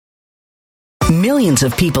Millions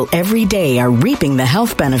of people every day are reaping the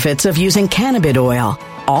health benefits of using cannabis oil,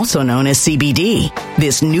 also known as CBD.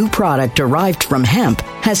 This new product derived from hemp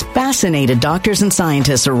has fascinated doctors and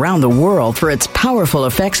scientists around the world for its powerful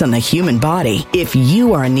effects on the human body. If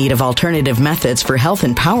you are in need of alternative methods for health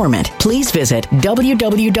empowerment, please visit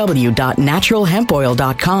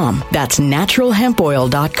www.naturalhempoil.com. That's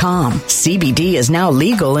naturalhempoil.com. CBD is now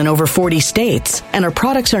legal in over 40 states, and our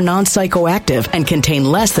products are non-psychoactive and contain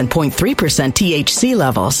less than 0.3% THC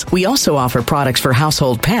levels. We also offer products for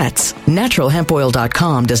household pets.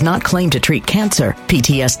 Naturalhempoil.com does not claim to treat cancer,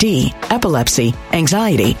 PTSD, epilepsy,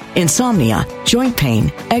 anxiety, insomnia, joint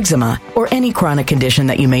pain, eczema, or any chronic condition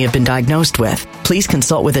that you may have been diagnosed with. Please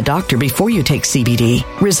consult with a doctor before you take CBD.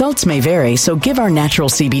 Results may vary, so give our natural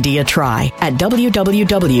CBD a try at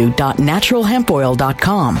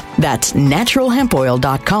www.naturalhempoil.com. That's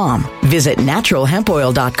naturalhempoil.com. Visit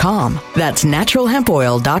naturalhempoil.com. That's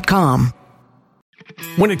naturalhempoil.com.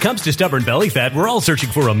 When it comes to stubborn belly fat, we're all searching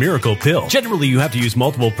for a miracle pill. Generally, you have to use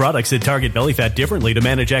multiple products that target belly fat differently to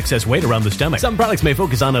manage excess weight around the stomach. Some products may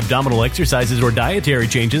focus on abdominal exercises or dietary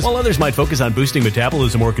changes, while others might focus on boosting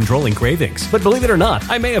metabolism or controlling cravings. But believe it or not,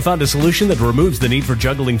 I may have found a solution that removes the need for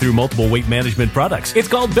juggling through multiple weight management products. It's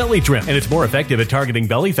called Belly Trim, and it's more effective at targeting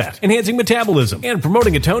belly fat, enhancing metabolism, and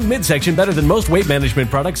promoting a toned midsection better than most weight management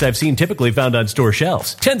products I've seen typically found on store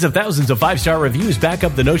shelves. Tens of thousands of 5-star reviews back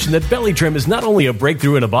up the notion that Belly Trim is not only a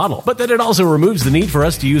breakthrough in a bottle, but that it also removes the need for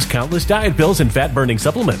us to use countless diet pills and fat-burning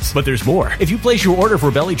supplements. But there's more. If you place your order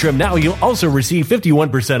for Belly Trim now, you'll also receive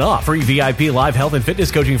 51% off, free VIP live health and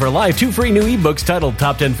fitness coaching for life, 2 free new ebooks titled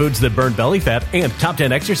Top 10 Foods That Burn Belly Fat and Top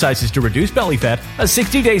 10 Exercises to Reduce Belly Fat, a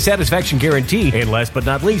 60-day satisfaction guarantee, and last but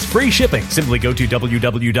not least, free shipping. Simply go to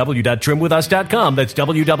www.trimwithus.com. That's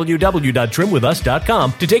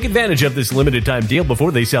www.trimwithus.com to take advantage of this limited time deal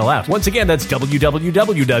before they sell out. Once again, that's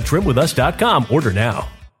www.trimwithus.com. Order now.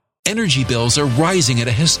 Energy bills are rising at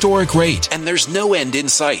a historic rate, and there's no end in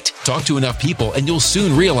sight. Talk to enough people, and you'll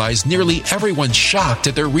soon realize nearly everyone's shocked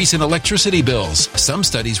at their recent electricity bills. Some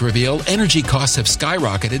studies reveal energy costs have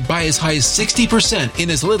skyrocketed by as high as 60%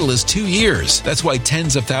 in as little as 2 years. That's why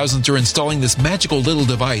tens of thousands are installing this magical little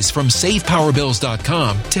device from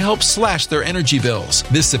SavePowerBills.com to help slash their energy bills.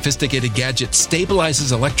 This sophisticated gadget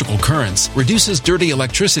stabilizes electrical currents, reduces dirty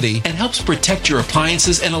electricity, and helps protect your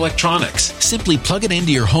appliances and electronics. Simply plug it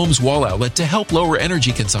into your home's wall outlet to help lower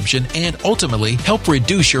energy consumption and ultimately help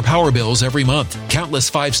reduce your power bills every month.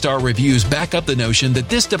 Countless 5-star reviews back up the notion that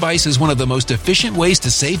this device is one of the most efficient ways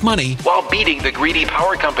to save money while beating the greedy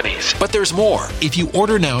power companies. But there's more. If you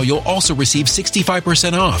order now, you'll also receive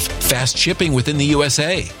 65% off, fast shipping within the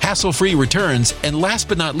USA, hassle-free returns, and last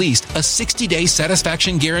but not least, a 60-day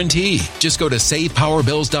satisfaction guarantee. Just go to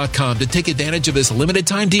SavePowerBills.com to take advantage of this limited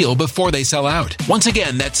time deal before they sell out. Once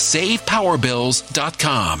again, that's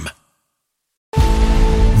SavePowerBills.com.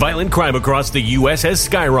 Violent crime across the U.S. has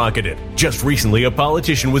skyrocketed. Just recently, a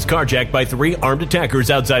politician was carjacked by 3 armed attackers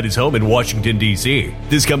outside his home in Washington, D.C.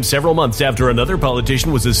 This comes several months after another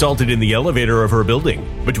politician was assaulted in the elevator of her building.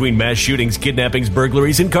 Between mass shootings, kidnappings,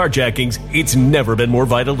 burglaries, and carjackings, it's never been more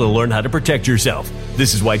vital to learn how to protect yourself.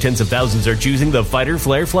 This is why tens of thousands are choosing the Fighter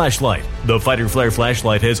Flare flashlight. The Fighter Flare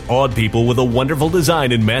flashlight has awed people with a wonderful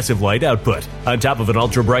design and massive light output. On top of an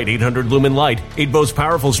ultra-bright 800-lumen light, it boasts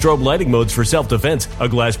powerful strobe lighting modes for self-defense, a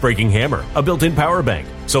glass-breaking hammer, a built-in power bank,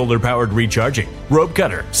 solar-powered recharging, rope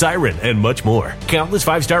cutter, siren, and much more. Countless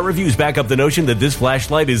 5-star reviews back up the notion that this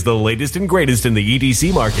flashlight is the latest and greatest in the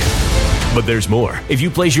EDC market. But there's more. If you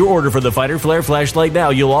place your order for the Fighter Flare flashlight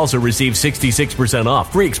now, you'll also receive 66%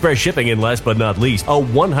 off, free express shipping, and last but not least, a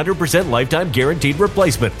 100% lifetime guaranteed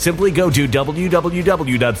replacement. Simply go to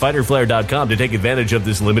www.fighterflare.com to take advantage of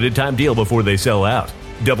this limited time deal before they sell out.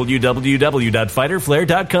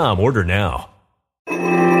 www.fighterflare.com. Order now.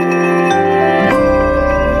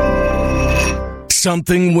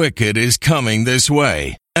 Something wicked is coming this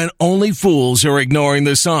way, and only fools are ignoring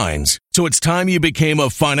the signs. So it's time you became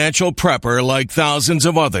a financial prepper like thousands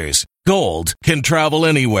of others. Gold can travel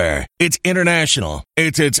anywhere. It's international.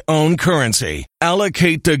 It's its own currency.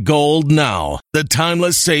 Allocate to gold now, the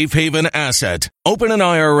timeless safe haven asset. Open an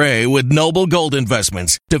IRA with Noble Gold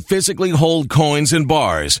Investments to physically hold coins and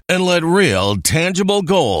bars and let real, tangible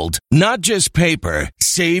gold, not just paper,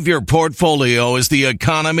 Save your portfolio as the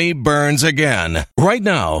economy burns again. Right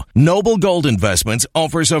now, Noble Gold Investments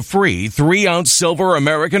offers a free 3-ounce silver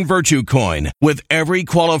American Virtue coin with every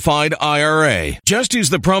qualified IRA. Just use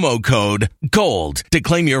the promo code GOLD to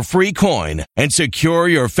claim your free coin and secure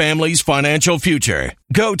your family's financial future.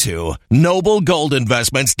 Go to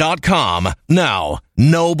noblegoldinvestments.com now.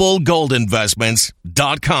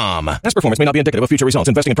 noblegoldinvestments.com. Past performance may not be indicative of future results.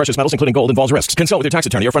 Investing in precious metals, including gold, involves risks. Consult with your tax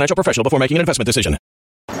attorney or financial professional before making an investment decision.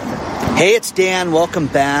 Hey, it's Dan. Welcome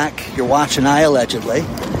back. You're watching I Allegedly.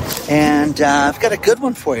 And I've got a good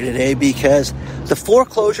one for you today because the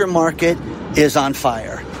foreclosure market is on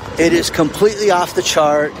fire. It is completely off the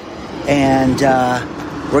chart, and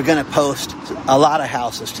we're going to post a lot of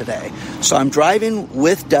houses today. So I'm driving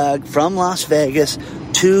with Doug from Las Vegas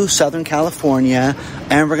to Southern California,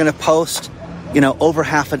 and we're going to post, over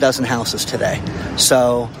half a dozen houses today.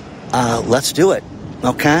 So let's do it.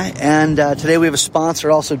 Okay, and today we have a sponsor,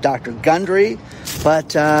 also Dr. Gundry, but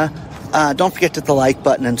don't forget to hit the like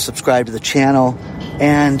button and subscribe to the channel.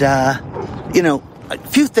 And, a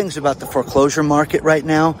few things about the foreclosure market right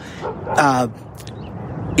now.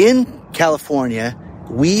 In California,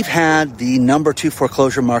 we've had the number 2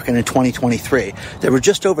 foreclosure market in 2023. There were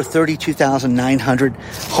just over 32,900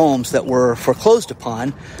 homes that were foreclosed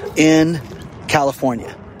upon in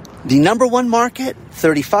California. The number 1 market,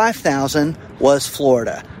 35,000, was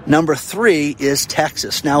Florida. Number 3 is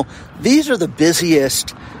Texas. Now, these are the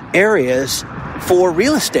busiest areas for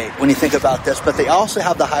real estate when you think about this, but they also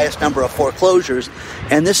have the highest number of foreclosures,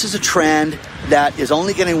 and this is a trend that is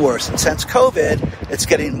only getting worse. And since COVID, it's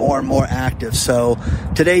getting more and more active. So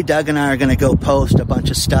today, Doug and I are going to go post a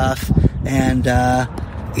bunch of stuff, and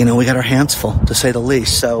we got our hands full, to say the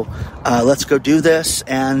least. So let's go do this,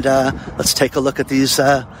 and let's take a look at these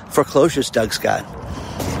foreclosures Doug's got.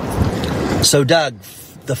 So, Doug,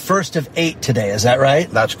 the first of 8 today, is that right?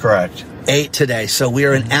 That's correct. 8 today. So we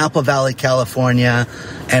are in Apple Valley, California,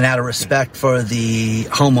 and out of respect for the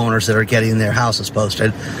homeowners that are getting their houses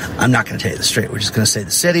posted, I'm not going to tell you the street. We're just going to say the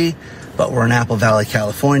city, but we're in Apple Valley,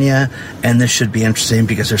 California, and this should be interesting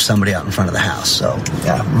because there's somebody out in front of the house. So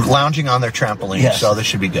yeah, lounging on their trampoline, yes. So this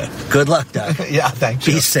should be good. Good luck, Doug. Yeah, thank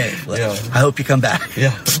you. Be safe. Yeah. I hope you come back.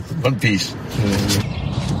 Yeah, one piece.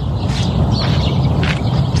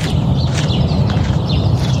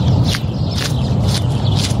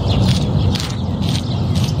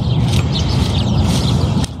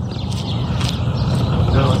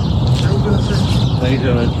 How you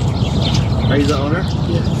doing? Are you the owner?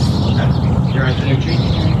 Yes. Okay. You're Anthony? Okay.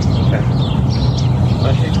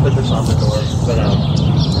 I hate to put this on the door, but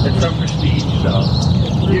it's from Prestige, so.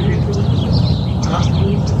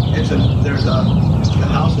 There's a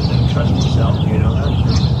house that didn't trust itself. Do you know that?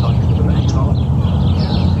 Talking to the bank call.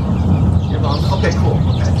 Your mom? Okay, cool.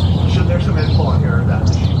 Okay. So there's some info on here that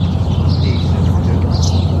she needs to do.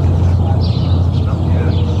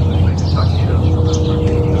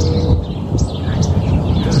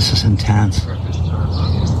 This is intense. A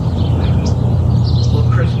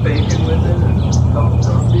little crisp bacon with it and a couple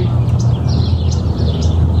ground beef.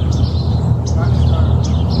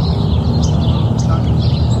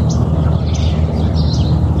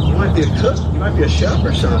 You might be a cook. You might be a chef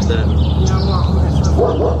or something.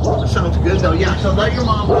 That sounds good though. Yeah, so let your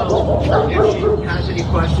mom know if she has any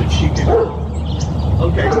questions, she can.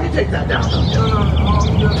 Okay, let me take that down.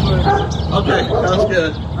 Okay, sounds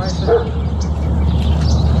good.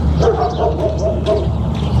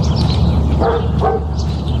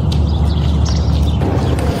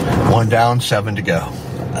 One down, 7 to go.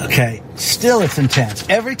 Okay, still it's intense.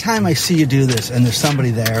 Every time I see you do this and there's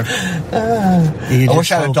somebody there, I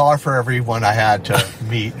wish I had $1 for everyone I had to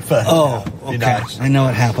meet. But, okay. Nice. I know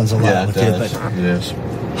it happens a lot with you, but it is.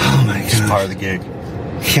 Oh my God, it's part of the gig.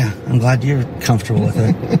 Yeah, I'm glad you're comfortable with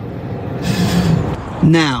it.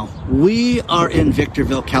 Now, we are in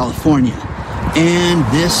Victorville, California, and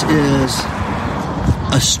this is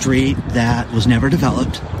a street that was never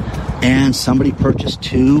developed, and somebody purchased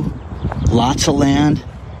 2 lots of land,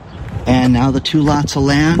 and now the 2 lots of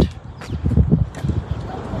land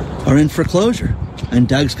are in foreclosure, and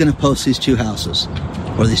Doug's going to post these 2 houses,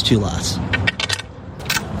 or these 2 lots.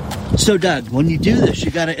 So, Doug, when you do this,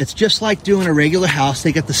 it's just like doing a regular house.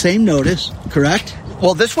 They get the same notice, correct?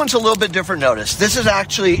 Well, this one's a little bit different notice. This is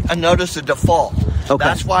actually a notice of default. Okay.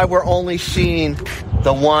 That's why we're only seeing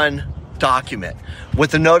the 1 document.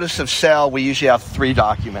 With the notice of sale, we usually have 3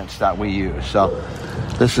 documents that we use. So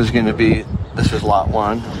this is lot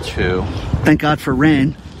 1, 2. Thank God for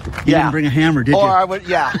rain. You didn't bring a hammer, did you? I would,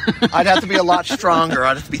 yeah. I'd have to be a lot stronger.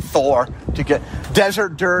 I'd have to be Thor to get.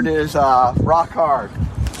 Desert dirt is rock hard.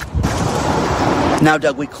 Now,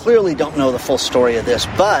 Doug, we clearly don't know the full story of this,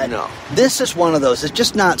 but this is one of those. It's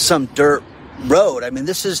just not some dirt road. I mean,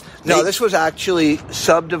 this is... No, this was actually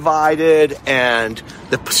subdivided, and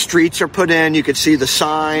the streets are put in. You could see the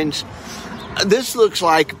signs. This looks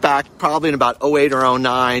like back probably in about 08 or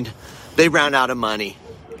 09, they ran out of money,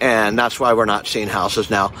 and that's why we're not seeing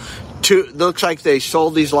houses now. Looks like they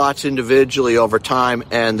sold these lots individually over time,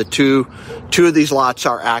 and the two of these lots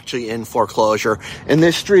are actually in foreclosure. And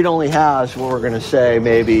this street only has, what we're going to say,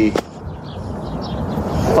 maybe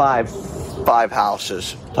five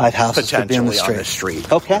houses. 5 houses potentially could be on the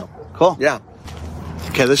street. Okay, cool. Yeah.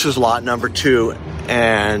 Okay, this is lot number 2,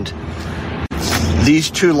 and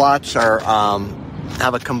these 2 lots are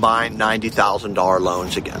have a combined $90,000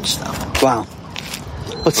 loans against them. Wow.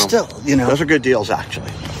 But still, you know, those are good deals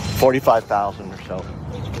actually. 45,000 or so.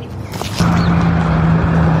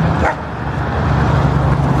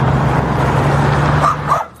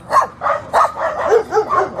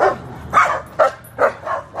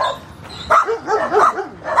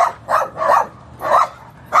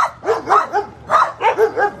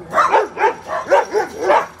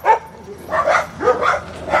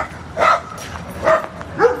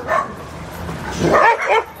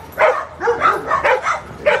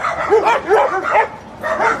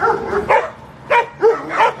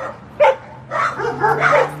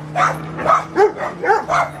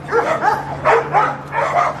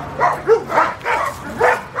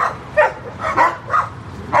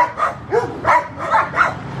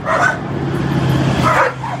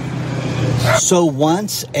 So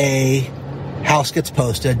once a house gets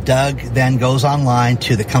posted, Doug then goes online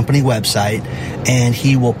to the company website, and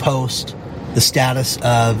he will post the status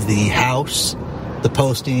of the house, the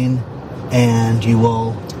posting, and you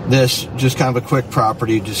will... This, just kind of a quick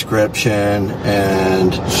property description,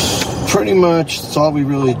 and pretty much that's all we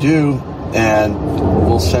really do. And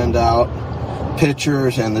we'll send out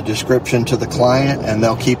pictures and the description to the client, and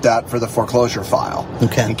they'll keep that for the foreclosure file.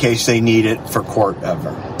 Okay. In case they need it for court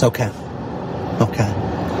ever. Okay.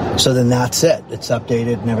 So then that's it. It's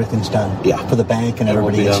updated and everything's done. Yeah. For the bank, and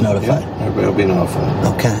everybody gets notified. Yeah, everybody will be notified.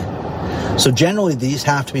 Okay. So generally these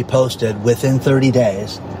have to be posted within 30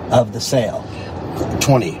 days of the sale.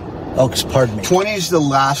 20. Oh, pardon me. 20 is the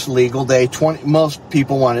last legal day. 20. Most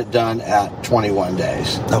people want it done at 21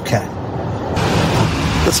 days. Okay.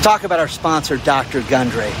 Let's talk about our sponsor, Dr.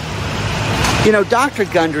 Gundry. You know, Dr.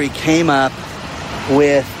 Gundry came up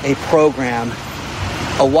with a program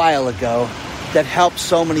a while ago that helped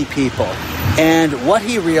so many people. And what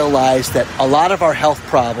he realized that a lot of our health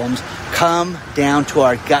problems come down to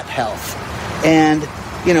our gut health. And,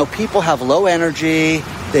 you know, people have low energy,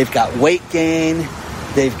 they've got weight gain,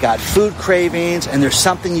 they've got food cravings, and there's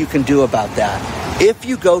something you can do about that. If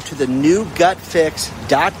you go to the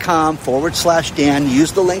newgutfix.com/Dan,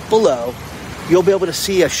 use the link below, you'll be able to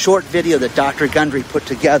see a short video that Dr. Gundry put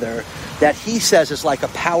together that he says is like a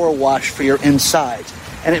power wash for your insides.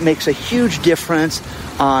 And it makes a huge difference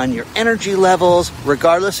on your energy levels,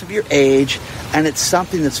 regardless of your age. And it's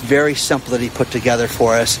something that's very simple that he put together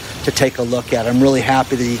for us to take a look at. I'm really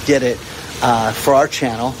happy that he did it for our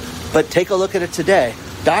channel. But take a look at it today.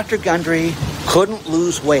 Dr. Gundry couldn't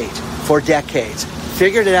lose weight for decades.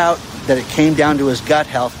 Figured it out that it came down to his gut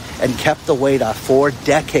health and kept the weight off for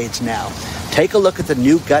decades now. Take a look at the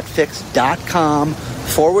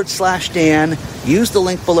newgutfix.com/Dan. Use the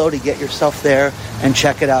link below to get yourself there and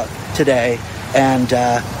check it out today and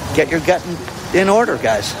get your gut in order,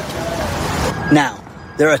 guys. Now,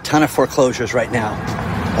 there are a ton of foreclosures right now,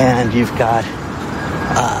 and you've got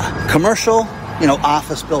commercial, you know,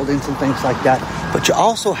 office buildings and things like that, but you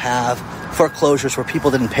also have foreclosures where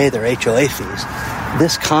people didn't pay their HOA fees.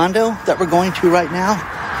 This condo that we're going to right now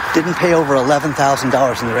didn't pay over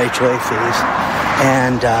 $11,000 in their HOA fees,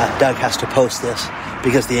 and Doug has to post this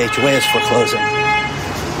because the HOA is foreclosing.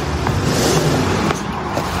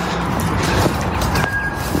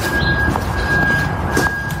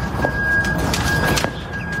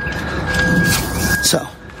 So,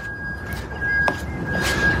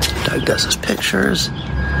 Doug does his pictures.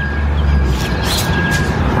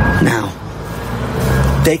 Now,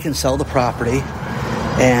 they can sell the property,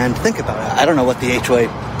 and think about it. I don't know what the HOA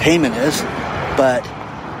payment is, but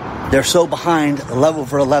they're so behind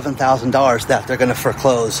over $11,000 that they're going to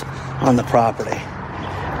foreclose on the property.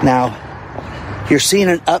 Now, you're seeing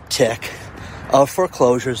an uptick of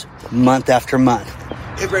foreclosures month after month.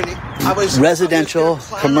 Hey, Brittany, residential,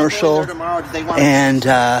 commercial, and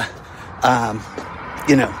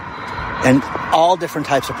you know, and all different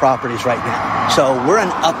types of properties right now. So we're in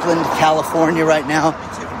Upland, California right now.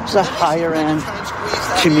 It's a higher end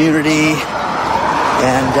community,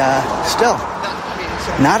 and still,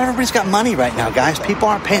 not everybody's got money right now, guys. People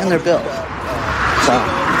aren't paying their bills. So,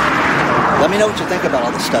 let me know what you think about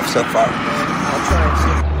all this stuff so far.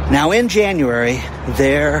 Now, in January,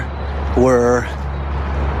 there were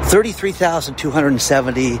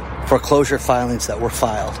 33,270 foreclosure filings that were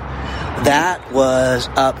filed. That was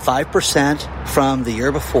up 5% from the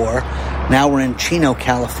year before. Now we're in Chino,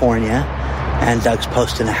 California, and Doug's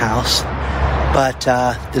posting a house. But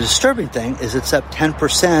the disturbing thing is it's up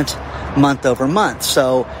 10% month over month.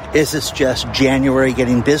 So is this just January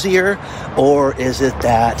getting busier, or is it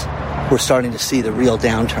that we're starting to see the real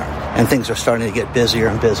downturn and things are starting to get busier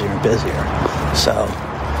and busier and busier? So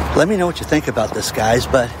let me know what you think about this, guys.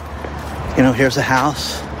 But, here's a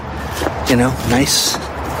house, nice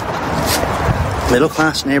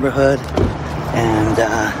middle-class neighborhood, and,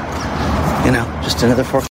 just another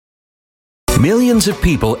foreclosure. Millions of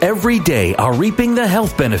people every day are reaping the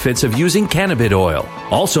health benefits of using cannabis oil,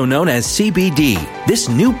 also known as CBD. This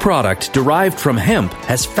new product derived from hemp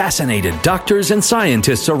has fascinated doctors and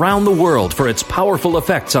scientists around the world for its powerful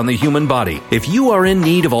effects on the human body. If you are in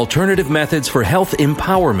need of alternative methods for health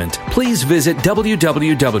empowerment, please visit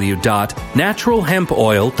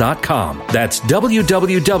www.naturalhempoil.com. That's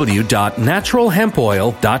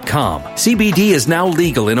www.naturalhempoil.com. CBD is now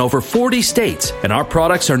legal in over 40 states, and our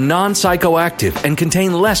products are non-psychoactive and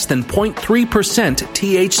contain less than 0.3%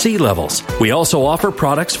 THC levels. We also offer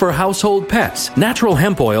products for household pets.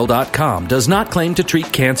 NaturalHempOil.com does not claim to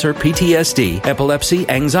treat cancer, PTSD, epilepsy,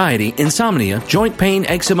 anxiety, insomnia, joint pain,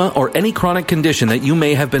 eczema, or any chronic condition that you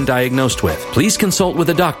may have been diagnosed with. Please consult with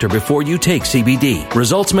a doctor before you take CBD.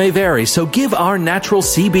 Results may vary, so give our natural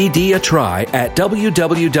CBD a try at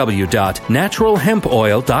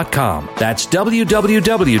www.naturalhempoil.com. That's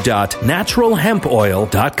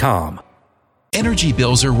www.naturalhempoil.com. Energy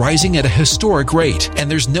bills are rising at a historic rate, and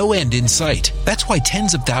there's no end in sight. That's why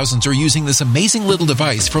tens of thousands are using this amazing little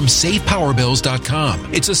device from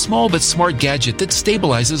SavePowerBills.com. It's a small but smart gadget that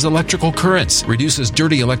stabilizes electrical currents, reduces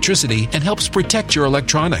dirty electricity, and helps protect your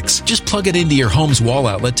electronics. Just plug it into your home's wall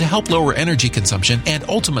outlet to help lower energy consumption and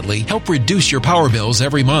ultimately help reduce your power bills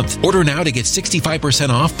every month. Order now to get 65%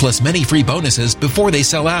 off plus many free bonuses before they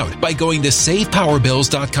sell out by going to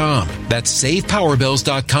SavePowerBills.com. That's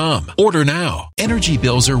SavePowerBills.com. Order now. Energy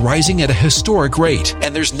bills are rising at a historic rate,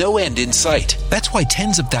 and there's no end in sight. That's why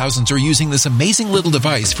tens of thousands are using this amazing little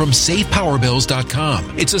device from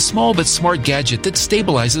SavePowerBills.com. It's a small but smart gadget that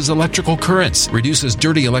stabilizes electrical currents, reduces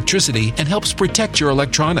dirty electricity, and helps protect your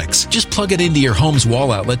electronics. Just plug it into your home's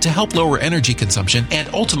wall outlet to help lower energy consumption and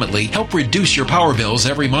ultimately help reduce your power bills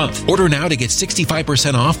every month. Order now to get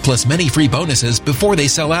 65% off plus many free bonuses before they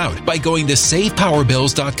sell out by going to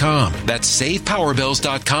SavePowerBills.com. That's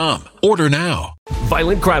SavePowerBills.com. Order now.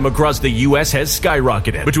 Violent crime across the U.S. has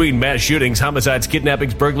skyrocketed. Between mass shootings, homicides,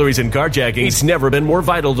 kidnappings, burglaries, and carjacking, it's never been more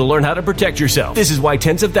vital to learn how to protect yourself. This is why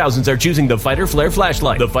tens of thousands are choosing the Fighter Flare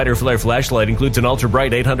flashlight. The Fighter Flare flashlight includes an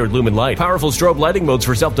ultra-bright 800 lumen light, powerful strobe lighting modes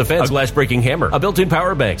for self-defense, a glass-breaking hammer, a built-in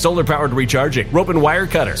power bank, solar-powered recharging, rope and wire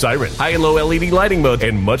cutter, siren, high and low LED lighting modes,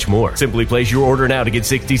 and much more. Simply place your order now to get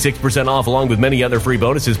 66% off along with many other free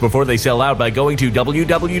bonuses before they sell out by going to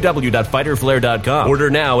www.fighterflare.com. Order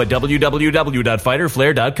now at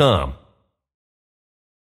www.fighterflare.com.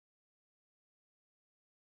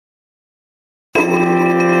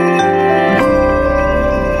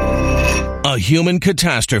 A human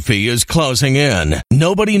catastrophe is closing in.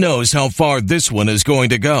 Nobody knows how far this one is going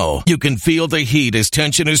to go. You can feel the heat as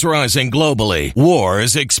tension is rising globally. War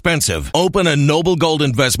is expensive. Open a Noble Gold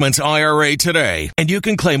Investments IRA today, and you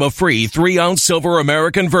can claim a free 3-ounce silver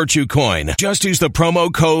American Virtue coin. Just use the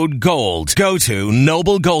promo code GOLD. Go to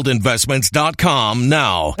noblegoldinvestments.com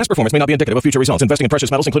now. Past performance may not be indicative of future results. Investing in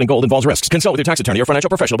precious metals, including gold, involves risks. Consult with your tax attorney or financial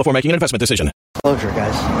professional before making an investment decision. Closure,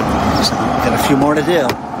 guys. So, got a few more to do.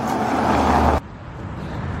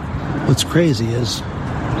 What's crazy is,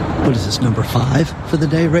 what is this, number 5 for the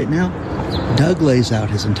day right now? Doug lays out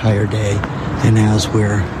his entire day, and as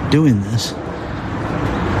we're doing this,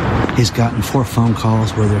 he's gotten 4 phone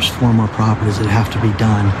calls where there's 4 more properties that have to be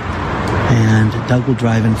done. And Doug will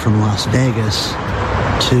drive in from Las Vegas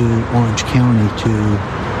to Orange County to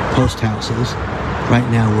post houses. Right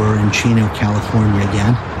now we're in Chino, California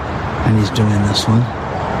again, and he's doing this one.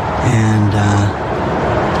 And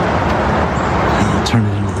he'll turn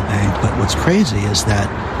it into the bank. But what's crazy is that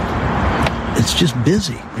it's just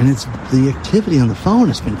busy, and it's the activity on the phone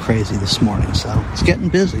has been crazy this morning. So it's getting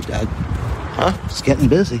busy, Doug. Huh? It's getting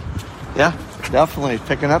busy. Yeah, definitely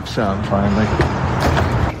picking up some finally.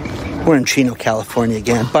 We're in Chino, California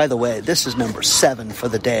again. By the way, this is number 7 for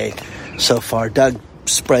the day so far. Doug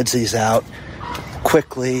spreads these out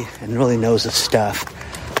quickly and really knows his stuff.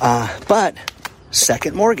 But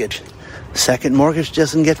second mortgage. Second mortgage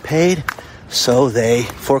doesn't get paid, so they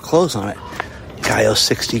foreclose on it. Guy owes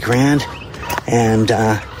 $60,000, and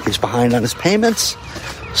he's behind on his payments.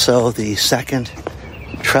 So the second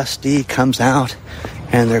trustee comes out,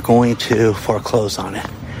 and they're going to foreclose on it.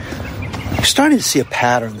 You're starting to see a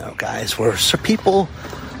pattern, though, guys, where people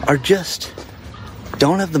are just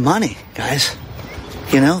don't have the money, guys.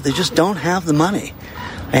 They just don't have the money.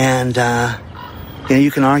 And, you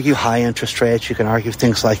can argue high interest rates, you can argue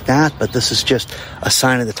things like that, but this is just a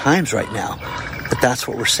sign of the times right now that that's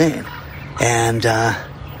what we're seeing. And,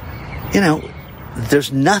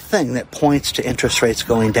 there's nothing that points to interest rates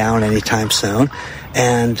going down anytime soon.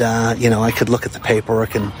 And, I could look at the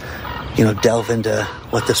paperwork and, delve into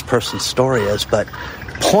what this person's story is. But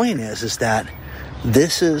point is that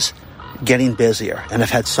this is getting busier. And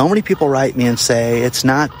I've had so many people write me and say, it's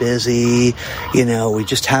not busy. We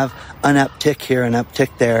just have an uptick here, an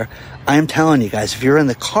uptick there. I'm telling you guys, if you're in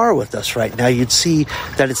the car with us right now, you'd see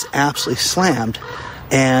that it's absolutely slammed.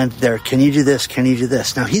 And can you do this? Can you do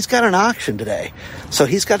this? Now, he's got an auction today. So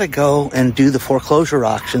he's got to go and do the foreclosure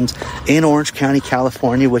auctions in Orange County,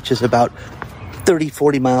 California, which is about 30,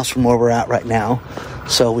 40 miles from where we're at right now.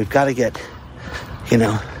 So we've got to get,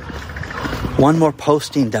 one more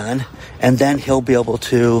posting done, and then he'll be able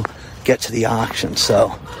to get to the auction.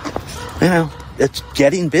 So, it's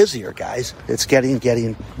getting busier, guys. It's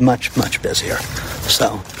getting much, much busier.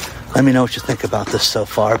 So let me know what you think about this so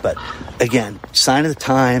far. But again, sign of the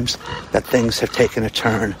times that things have taken a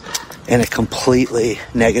turn in a completely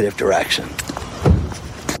negative direction.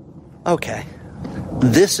 Okay,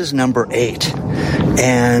 this is number 8.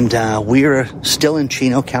 And we're still in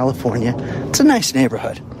Chino, California. It's a nice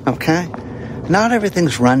neighborhood, okay? Not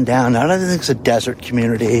everything's run down. Not everything's a desert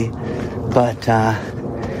community. But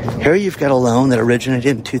here you've got a loan that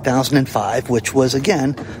originated in 2005, which was,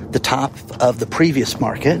 again, the top of the previous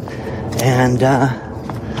market. And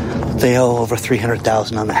they owe over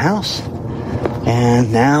 $300,000 on the house.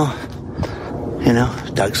 And now,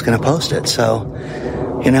 Doug's going to post it. So,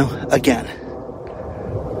 again,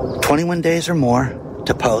 21 days or more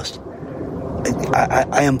to post.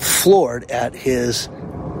 I am floored at his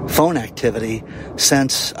phone activity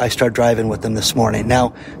since I started driving with him this morning.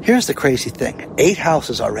 Now, here's the crazy thing. 8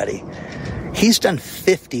 houses already. He's done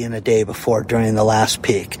 50 in a day before during the last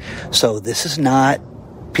peak. So this is not,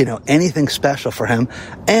 anything special for him.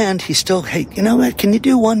 And he's still, hey, can you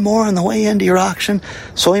do one more on the way into your auction?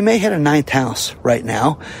 So he may hit a 9th house right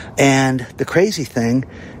now. And the crazy thing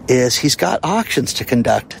is he's got auctions to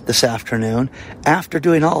conduct this afternoon after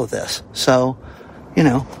doing all of this. So,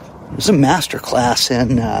 it's a master class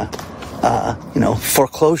in,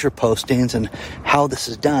 foreclosure postings and how this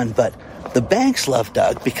is done. But the banks love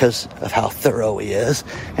Doug because of how thorough he is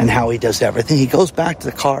and how he does everything. He goes back to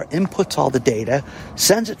the car, inputs all the data,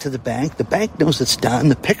 sends it to the bank. The bank knows it's done.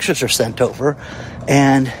 The pictures are sent over,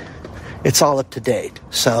 and it's all up to date.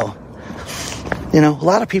 So, a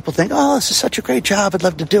lot of people think, oh, this is such a great job. I'd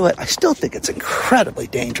love to do it. I still think it's incredibly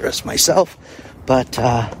dangerous myself. But,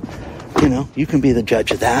 you can be the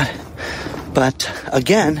judge of that. But,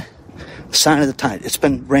 again, sign of the time. It's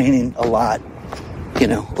been raining a lot, a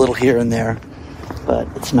little here and there. But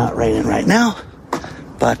it's not raining right now.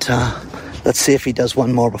 But let's see if he does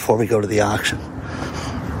one more before we go to the auction.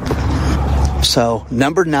 So,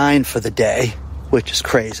 number 9 for the day, which is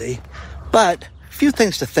crazy. But a few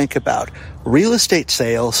things to think about. Real estate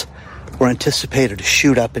sales were anticipated to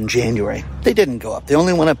shoot up in January. They didn't go up. They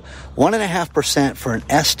only went up 1.5% for an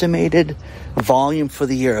estimated volume for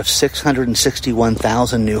the year of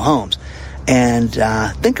 661,000 new homes. And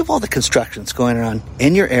think of all the constructions going on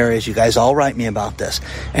in your areas. You guys all write me about this.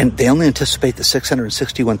 And they only anticipate that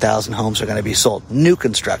 661,000 homes are going to be sold. New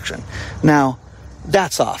construction. Now,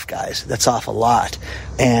 that's off, guys. That's off a lot.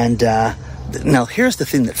 And now, here's the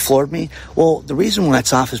thing that floored me. Well, the reason why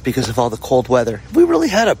it's off is because of all the cold weather. We really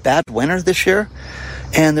had a bad winter this year,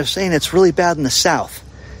 and they're saying it's really bad in the South.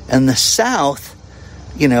 And the South,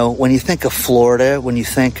 when you think of Florida, when you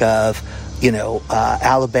think of,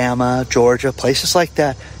 Alabama, Georgia, places like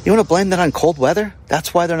that, you want to blame that on cold weather?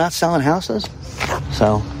 That's why they're not selling houses?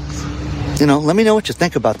 So, let me know what you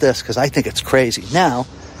think about this, because I think it's crazy. Now,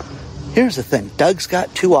 here's the thing. Doug's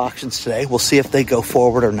got 2 auctions today. We'll see if they go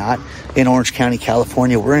forward or not in Orange County,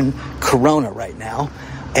 California. We're in Corona right now.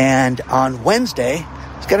 And on Wednesday,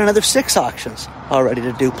 he's got another 6 auctions already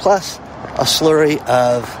to do, plus a slurry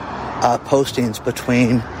of postings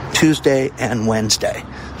between Tuesday and Wednesday.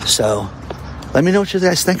 So let me know what you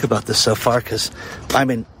guys think about this so far, because, I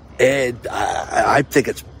think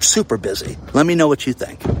it's super busy. Let me know what you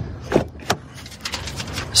think.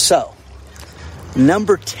 So,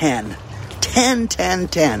 number 10 10, 10,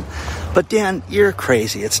 10. But Dan, you're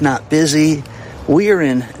crazy. It's not busy. We are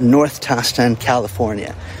in North Tustin,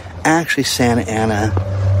 California. Actually, Santa Ana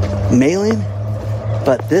mailing,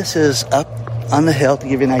 but this is up on the hill. To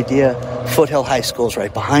give you an idea, Foothill High School is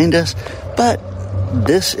right behind us, but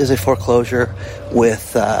this is a foreclosure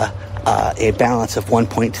with a balance of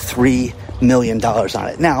 $1.3 million on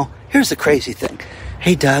it. Now, here's the crazy thing.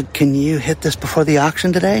 Hey, Doug, can you hit this before the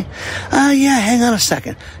auction today? Yeah, hang on a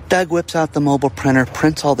second. Doug whips out the mobile printer,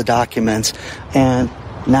 prints all the documents, and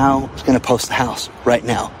now he's going to post the house right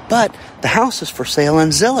now. But the house is for sale on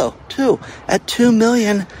Zillow, too, at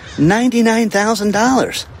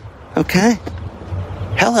 $2,099,000. Okay?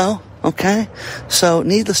 Hello. Okay? So,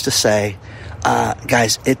 needless to say,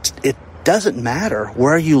 guys, it doesn't matter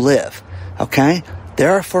where you live. Okay?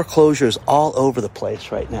 There are foreclosures all over the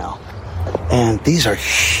place right now. And these are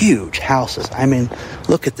huge houses. I mean,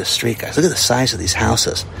 look at the street, guys. Look at the size of these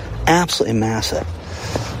houses. Absolutely massive.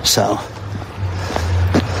 So,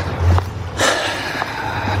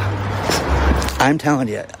 I'm telling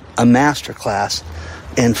you, a masterclass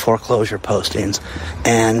in foreclosure postings.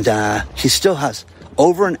 And he still has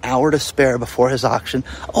over an hour to spare before his auction.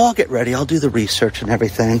 Oh, I'll get ready. I'll do the research and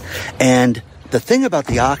everything. And the thing about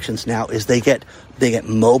the auctions now is they get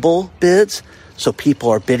mobile bids. So people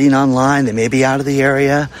are bidding online. They may be out of the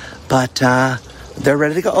area, but they're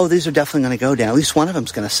ready to go. Oh, these are definitely going to go down. At least one of them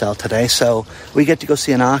is going to sell today. So we get to go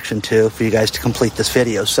see an auction, too, for you guys to complete this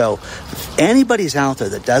video. So if anybody's out there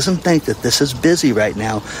that doesn't think that this is busy right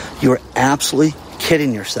now, you're absolutely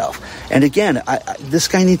kidding yourself. And again, this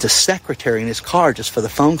guy needs a secretary in his car just for the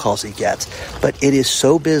phone calls he gets. But it is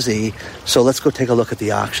so busy. So let's go take a look at the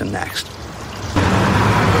auction next.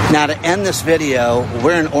 Now, to end this video,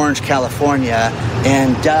 we're in Orange, California,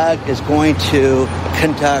 and Doug is going to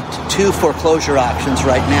conduct 2 foreclosure auctions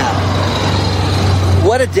right now.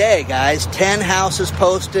 What a day, guys. 10 houses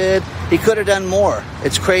posted. He could have done more.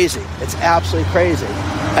 It's crazy. It's absolutely crazy.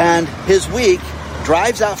 And his week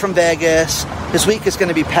drives out from Vegas. His week is going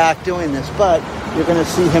to be packed doing this, but you're going to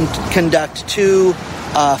see him conduct 2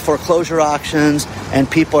 foreclosure auctions,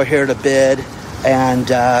 and people are here to bid,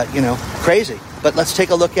 and, crazy. But let's take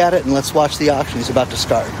a look at it and let's watch the auction. He's about to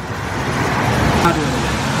start.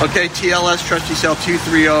 Okay, TLS trustee sale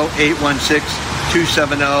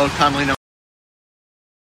 230-816-270, commonly known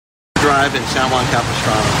as Drive in San Juan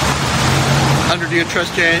Capistrano. Under deed of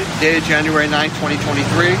trust dated January 9,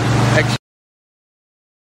 2023.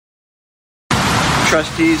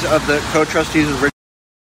 Trustees of the co-trustees of the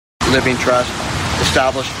Living Trust,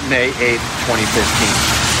 established May 8,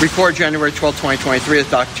 2015. Record January 12, 2023 as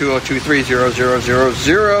Doc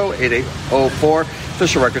 2023-0000-8804.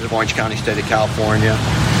 Official records of Orange County, State of California.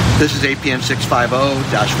 This is APN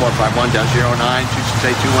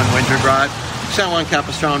 650-451-09-26821 Windsor Drive, San Juan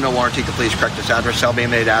Capistrano. No warranty. Please correct this address. Sale being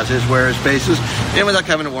made as is, where is basis, and without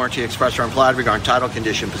having a warranty expressed or implied regarding title,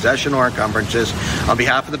 condition, possession, or encumbrances. On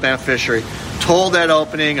behalf of the beneficiary, told at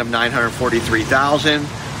opening of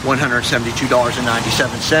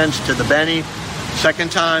 $943,172.97 to the Benny.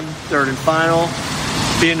 Second time, third and final.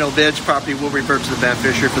 Being no bids, property will revert to the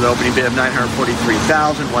beneficiary for the opening bid of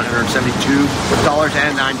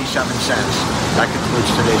 $943,172.97. That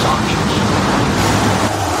concludes today's auctions.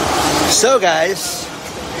 So, guys,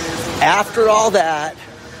 after all that,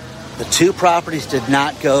 the 2 properties did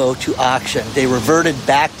not go to auction. They reverted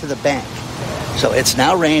back to the bank. So it's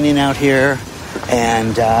now raining out here,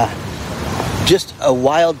 and just a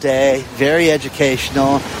wild day, very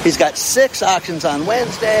educational. He's got 6 auctions on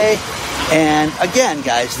Wednesday. And again,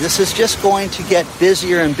 guys, this is just going to get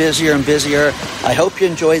busier and busier and busier. I hope you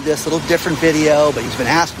enjoyed this little different video, but he's been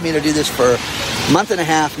asking me to do this for a month and a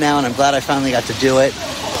half now, and I'm glad I finally got to do it.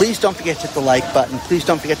 Please don't forget to hit the like button. Please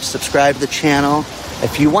don't forget to subscribe to the channel.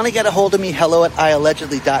 If you want to get a hold of me,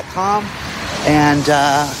 hello@iallegedly.com. And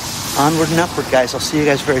onward and upward, guys. I'll see you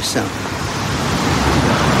guys very soon.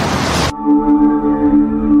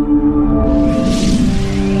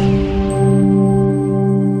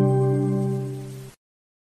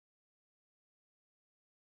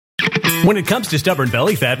 When it comes to stubborn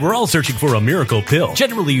belly fat, we're all searching for a miracle pill.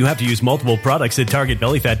 Generally, you have to use multiple products that target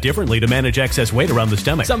belly fat differently to manage excess weight around the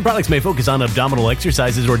stomach. Some products may focus on abdominal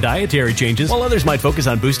exercises or dietary changes, while others might focus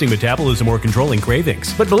on boosting metabolism or controlling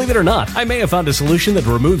cravings. But believe it or not, I may have found a solution that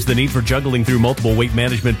removes the need for juggling through multiple weight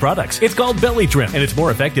management products. It's called Belly Trim, and it's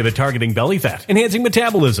more effective at targeting belly fat, enhancing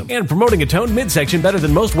metabolism, and promoting a toned midsection better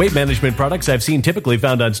than most weight management products I've seen typically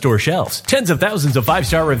found on store shelves. Tens of thousands of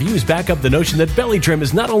 5-star reviews back up the notion that Belly Trim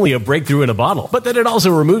is not only a breakthrough breakthrough in a bottle, but that it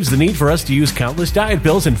also removes the need for us to use countless diet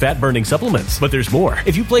pills and fat-burning supplements. But there's more.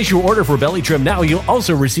 If you place your order for Belly Trim now, you'll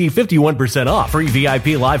also receive 51% off, free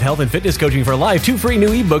VIP live health and fitness coaching for life, 2 free new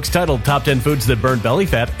ebooks titled Top 10 Foods That Burn Belly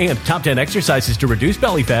Fat and Top 10 Exercises to Reduce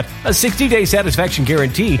Belly Fat, a 60-day satisfaction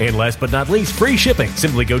guarantee, and last but not least, free shipping.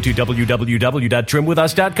 Simply go to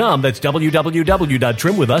www.trimwithus.com. That's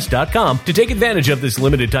www.trimwithus.com to take advantage of this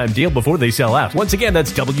limited time deal before they sell out. Once again,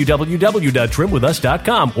 that's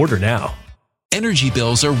www.trimwithus.com. Order now. Energy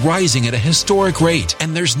bills are rising at a historic rate,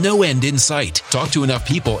 and there's no end in sight. Talk to enough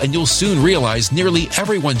people, and you'll soon realize nearly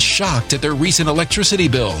everyone's shocked at their recent electricity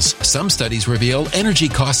bills. Some studies reveal energy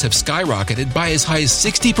costs have skyrocketed by as high as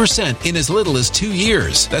 60% in as little as 2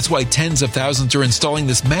 years. That's why tens of thousands are installing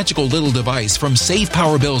this magical little device from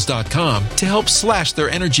SavePowerBills.com to help slash their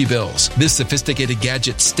energy bills. This sophisticated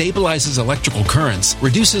gadget stabilizes electrical currents,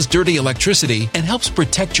 reduces dirty electricity, and helps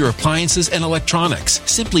protect your appliances and electronics.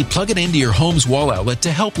 Simply plug it into your home's wall outlet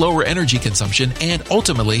to help lower energy consumption and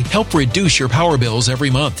ultimately help reduce your power bills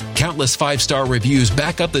every month. Countless 5-star reviews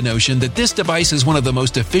back up the notion that this device is one of the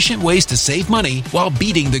most efficient ways to save money while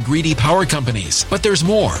beating the greedy power companies. But there's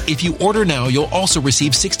more. If you order now, you'll also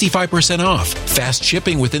receive 65% off, fast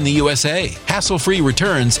shipping within the USA, hassle-free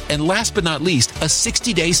returns, and last but not least, a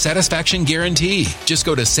 60-day satisfaction guarantee. Just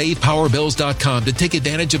go to SavePowerBills.com to take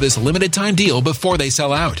advantage of this limited time deal before they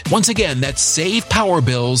sell out. Once again, that's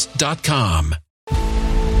SavePowerBills.com.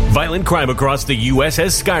 Violent crime across the U.S.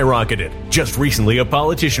 has skyrocketed. Just recently, a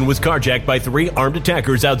politician was carjacked by 3 armed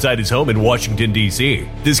attackers outside his home in Washington, D.C.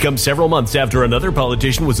 This comes several months after another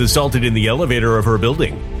politician was assaulted in the elevator of her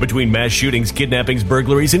building. Between mass shootings, kidnappings,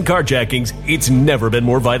 burglaries, and carjackings, it's never been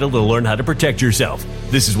more vital to learn how to protect yourself.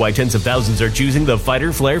 This is why tens of thousands are choosing the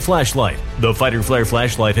Fighter Flare flashlight. The Fighter Flare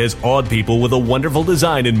flashlight has awed people with a wonderful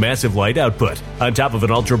design and massive light output. On top of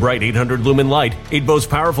an ultra-bright 800-lumen light, it boasts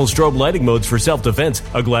powerful strobe lighting modes for self-defense,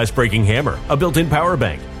 a glass-breaking hammer, a built-in power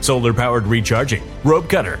bank, solar-powered recharging, rope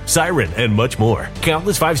cutter, siren, and much more.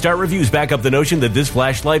 Countless 5-star reviews back up the notion that this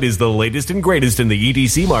flashlight is the latest and greatest in the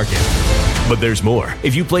EDC market. But there's more.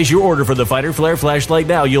 If you place your order for the Fighter Flare flashlight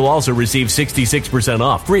now, you'll also receive 66%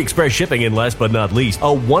 off, free express shipping, and last but not least, a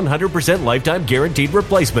 100% lifetime guaranteed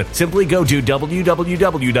replacement. Simply go to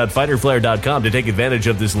www.fighterflare.com to take advantage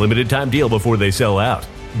of this limited time deal before they sell out.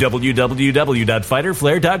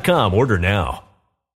 www.fighterflare.com. Order now.